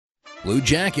Blue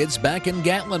Jackets back in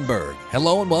Gatlinburg.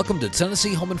 Hello and welcome to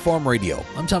Tennessee Home and Farm Radio.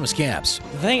 I'm Thomas Capps.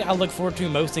 The thing I look forward to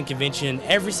most in convention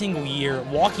every single year,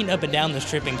 walking up and down the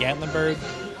strip in Gatlinburg,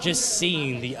 just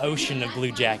seeing the ocean of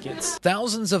Blue Jackets.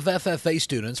 Thousands of FFA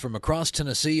students from across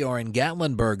Tennessee are in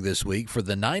Gatlinburg this week for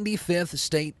the 95th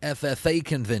State FFA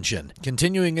Convention.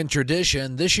 Continuing in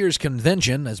tradition, this year's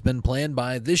convention has been planned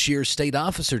by this year's state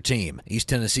officer team. East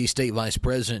Tennessee State Vice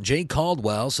President Jay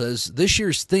Caldwell says this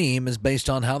year's theme is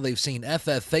based on how they've seen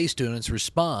FFA students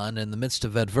respond in the midst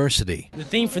of adversity. The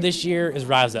theme for this year is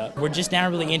Rise Up. We're just now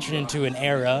really entering into an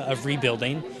era of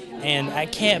rebuilding. And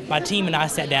at camp, my team and I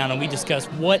sat down and we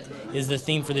discussed what is the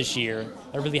theme for this year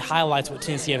that really highlights what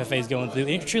Tennessee FFA is going through. And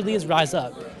it truly is Rise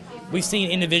Up. We've seen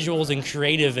individuals in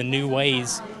creative and new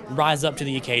ways rise up to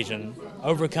the occasion,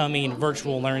 overcoming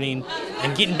virtual learning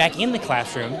and getting back in the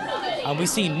classroom. We've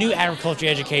seen new agriculture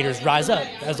educators rise up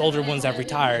as older ones have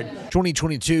retired.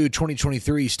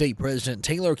 2022-2023 State President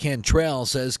Taylor Cantrell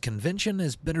says convention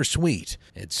is bittersweet.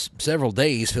 It's several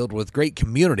days filled with great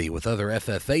community with other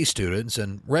FFA students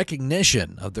and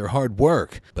recognition of their hard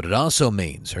work. But it also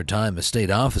means her time as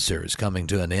state officer is coming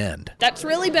to an end. That's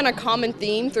really been a common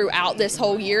theme throughout this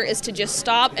whole year, is to just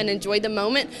stop and enjoy the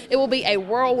moment. It will be a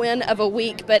whirlwind of a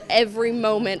week, but every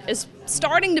moment is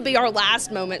starting to be our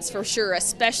last moments for sure,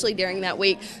 especially during that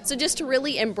week. So just to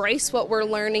really embrace what we're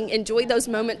learning, enjoy those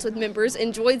moments with members,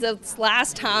 enjoy those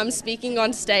last times speaking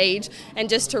on stage, and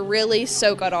just to really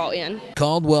soak it all in.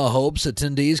 Caldwell hopes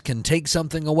attendees can take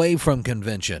something away from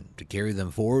convention to carry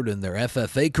them forward in their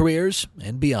FFA careers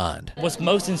and beyond. What's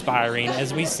most inspiring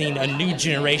is we've seen a new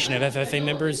generation of FFA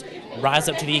members rise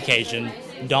up to the occasion,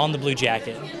 don the blue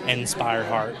jacket, and inspire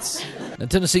hearts. Now,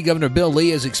 Tennessee Governor Bill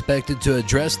Lee is expected to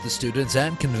address the students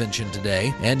at convention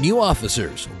today, and new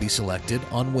officers will be selected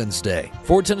on Wednesday.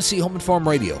 For Tennessee Home and Farm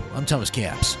Radio, I'm Thomas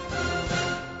Capps.